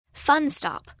Fun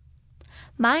stop.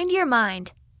 Mind your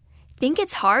mind. Think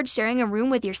it's hard sharing a room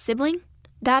with your sibling?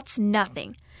 That's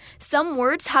nothing. Some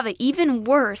words have it even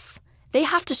worse. They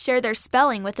have to share their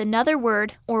spelling with another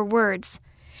word or words.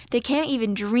 They can't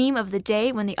even dream of the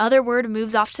day when the other word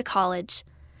moves off to college.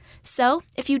 So,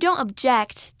 if you don't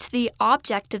object to the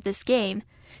object of this game,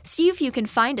 see if you can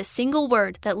find a single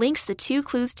word that links the two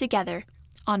clues together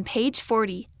on page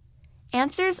 40.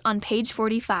 Answers on page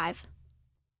 45.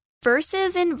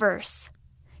 Verses in verse.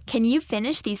 Can you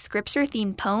finish these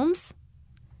scripture-themed poems?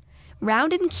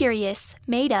 Round and Curious,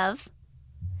 made of.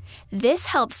 This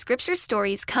helps scripture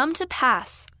stories come to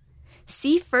pass.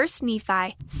 See 1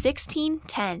 Nephi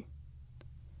 16:10.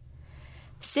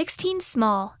 16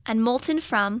 small and molten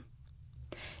from.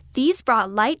 These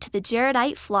brought light to the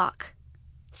Jaredite flock.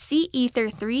 See Ether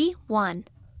 3:1.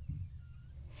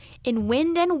 In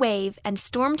wind and wave and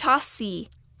storm-tossed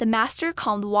sea, the Master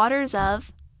calmed waters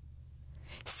of.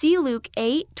 See Luke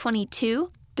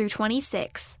 8:22 through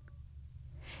 26.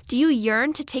 Do you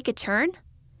yearn to take a turn?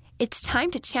 It's time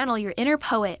to channel your inner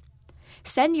poet.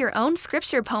 Send your own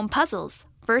scripture poem puzzles,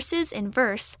 verses in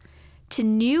verse, to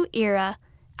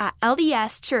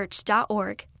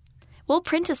newera@ldschurch.org. We'll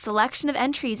print a selection of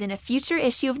entries in a future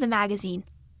issue of the magazine.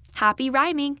 Happy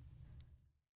rhyming!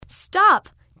 Stop!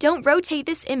 Don't rotate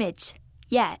this image.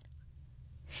 Yet.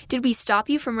 Did we stop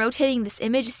you from rotating this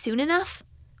image soon enough?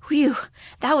 Whew,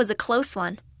 that was a close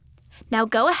one. Now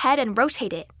go ahead and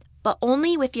rotate it, but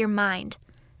only with your mind.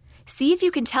 See if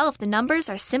you can tell if the numbers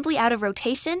are simply out of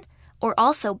rotation or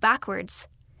also backwards.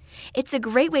 It's a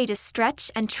great way to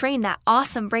stretch and train that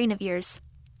awesome brain of yours.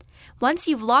 Once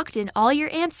you've locked in all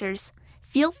your answers,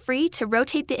 feel free to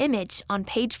rotate the image on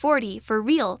page 40 for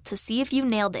real to see if you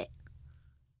nailed it.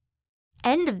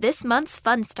 End of this month's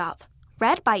Fun Stop,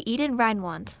 read by Eden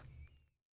Reinwand.